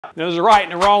There's a right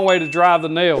and a wrong way to drive the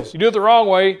nails. You do it the wrong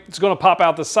way, it's gonna pop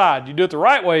out the side. You do it the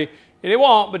right way, and it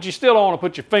won't, but you still don't want to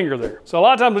put your finger there. So a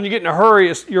lot of times when you get in a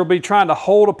hurry, you'll be trying to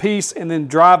hold a piece and then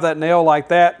drive that nail like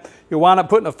that. You'll wind up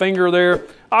putting a finger there.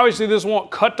 Obviously this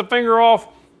won't cut the finger off,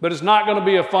 but it's not gonna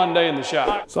be a fun day in the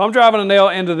shop. So I'm driving a nail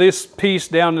into this piece,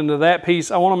 down into that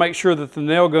piece. I wanna make sure that the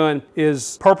nail gun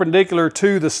is perpendicular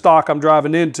to the stock I'm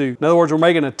driving into. In other words, we're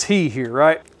making a T here,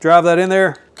 right? Drive that in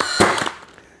there.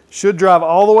 Should drive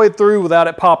all the way through without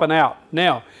it popping out.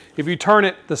 Now, if you turn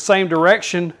it the same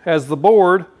direction as the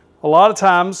board, a lot of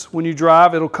times when you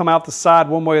drive, it'll come out the side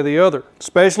one way or the other,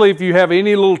 especially if you have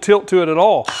any little tilt to it at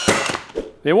all.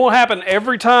 It won't happen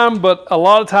every time, but a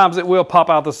lot of times it will pop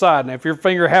out the side. And if your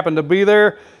finger happened to be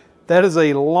there, that is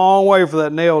a long way for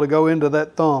that nail to go into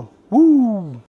that thumb. Woo!